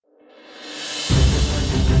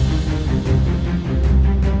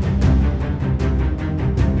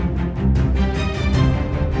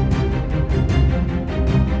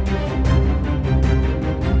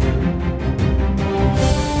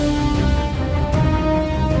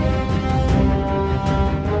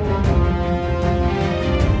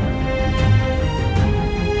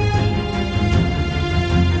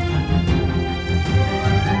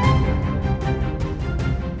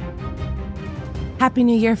Happy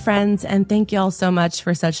New Year, friends, and thank you all so much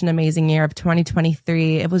for such an amazing year of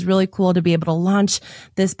 2023. It was really cool to be able to launch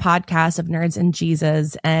this podcast of Nerds and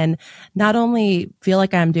Jesus and not only feel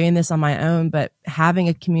like I'm doing this on my own, but having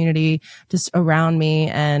a community just around me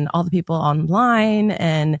and all the people online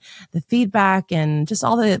and the feedback and just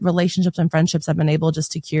all the relationships and friendships I've been able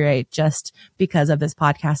just to curate just because of this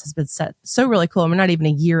podcast has been so really cool. And we're not even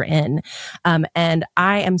a year in. And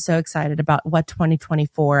I am so excited about what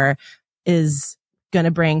 2024 is going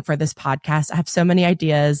to bring for this podcast. I have so many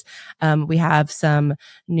ideas. We have some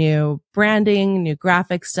new branding, new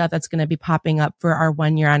graphic stuff that's going to be popping up for our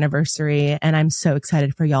 1 year anniversary. And I'm so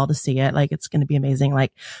excited for y'all to see it. Like, it's going to be amazing.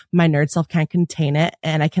 Like, my nerd self can't contain it.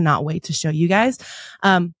 And I cannot wait to show you guys.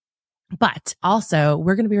 But also,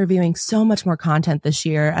 we're going to be reviewing so much more content this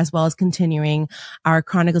year, as well as continuing our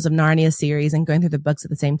Chronicles of Narnia series and going through the books at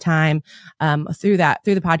the same time, through the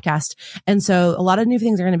podcast. And so a lot of new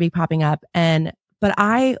things are going to be popping up, but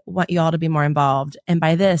I want you all to be more involved. And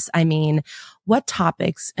by this, I mean, what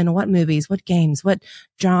topics and what movies, what games, what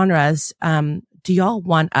genres, do y'all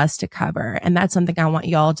want us to cover? And that's something I want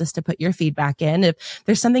y'all just to put your feedback in. If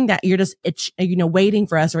there's something that you're just waiting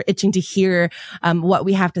for us or itching to hear, what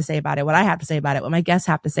we have to say about it, what I have to say about it, what my guests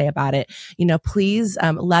have to say about it, please,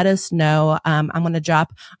 let us know. I'm going to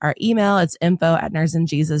drop our email. It's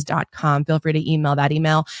info@nerdsandjesus.com. Feel free to email that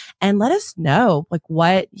email and let us know like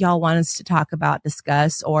what y'all want us to talk about,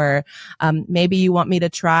 discuss, or, maybe you want me to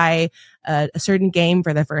try a certain game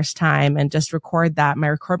for the first time and just record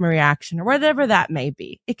my reaction or whatever that may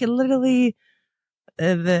be. It could literally,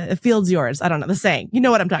 the field's yours. I don't know the saying. You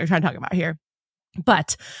know what I'm trying to talk about here.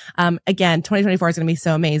 But, again, 2024 is going to be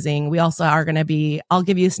so amazing. We also are going to I'll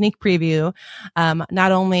give you a sneak preview.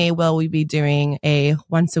 Not only will we be doing a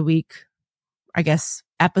once a week, I guess,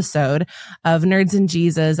 episode of Nerds and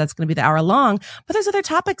Jesus that's going to be the hour long, but there's other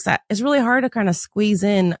topics that is really hard to kind of squeeze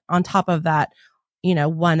in on top of that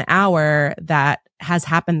 1 hour that has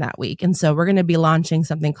happened that week. And so we're going to be launching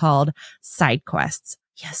something called Side Quests.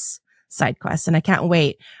 Yes, Side Quests. And I can't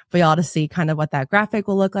wait for y'all to see kind of what that graphic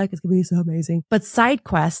will look like. It's going to be so amazing. But Side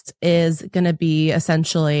Quests is going to be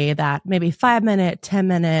essentially that maybe 5-minute,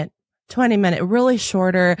 10-minute, 20-minute, really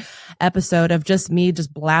shorter episode of just me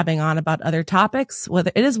just blabbing on about other topics,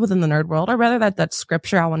 whether it is within the nerd world or rather that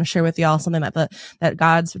scripture I want to share with y'all, something that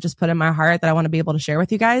God's just put in my heart that I want to be able to share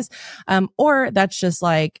with you guys. Or that's just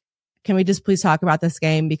like, can we just please talk about this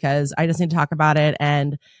game because I just need to talk about it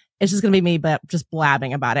and it's just going to be me, but just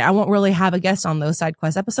blabbing about it. I won't really have a guest on those Side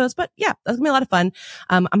Quest episodes, but yeah, that's gonna be a lot of fun.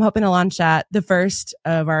 I'm hoping to launch that the first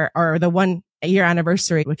of the 1 year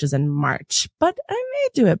anniversary, which is in March, but I may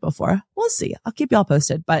do it before. We'll see. I'll keep y'all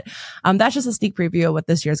posted, but, that's just a sneak preview of what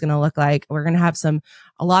this year is going to look like. We're going to have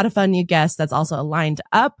a lot of fun new guests that's also lined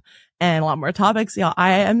up and a lot more topics. Y'all,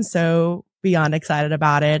 I am so beyond excited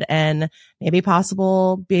about it and maybe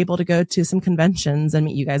possible be able to go to some conventions and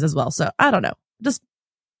meet you guys as well. So I don't know, just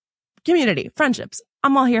community, friendships.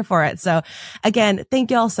 I'm all here for it. So again, thank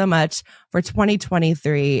you all so much for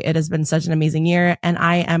 2023. It has been such an amazing year and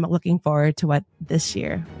I am looking forward to what this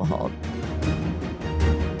year will hold.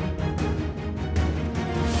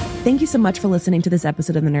 Thank you so much for listening to this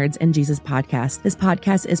episode of the Nerds and Jesus podcast. This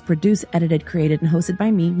podcast is produced, edited, created, and hosted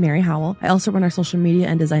by me, Mary Howell. I also run our social media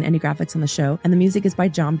and design any graphics on the show, and the music is by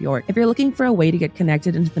John Bjork. If you're looking for a way to get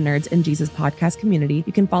connected into the Nerds and Jesus podcast community,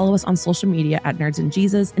 you can follow us on social media at Nerds and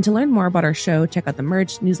Jesus. And to learn more about our show, check out the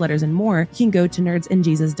merch, newsletters, and more, you can go to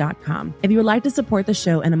nerdsandjesus.com. If you would like to support the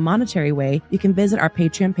show in a monetary way, you can visit our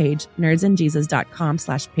Patreon page,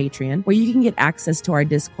 nerdsandjesus.com/Patreon, where you can get access to our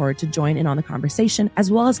Discord to join in on the conversation,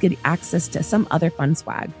 as well as get access to some other fun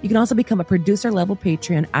swag. You can also become a producer level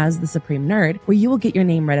Patreon as the Supreme Nerd, where you will get your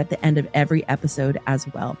name read at the end of every episode as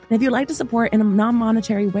well. And if you'd like to support in a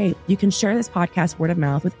non-monetary way, you can share this podcast word of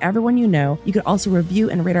mouth with everyone you know. You could also review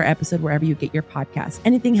and rate our episode wherever you get your podcast.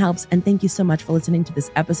 Anything helps, and thank you so much for listening to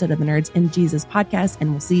this episode of the Nerds and Jesus podcast,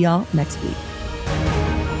 and we'll see y'all next week.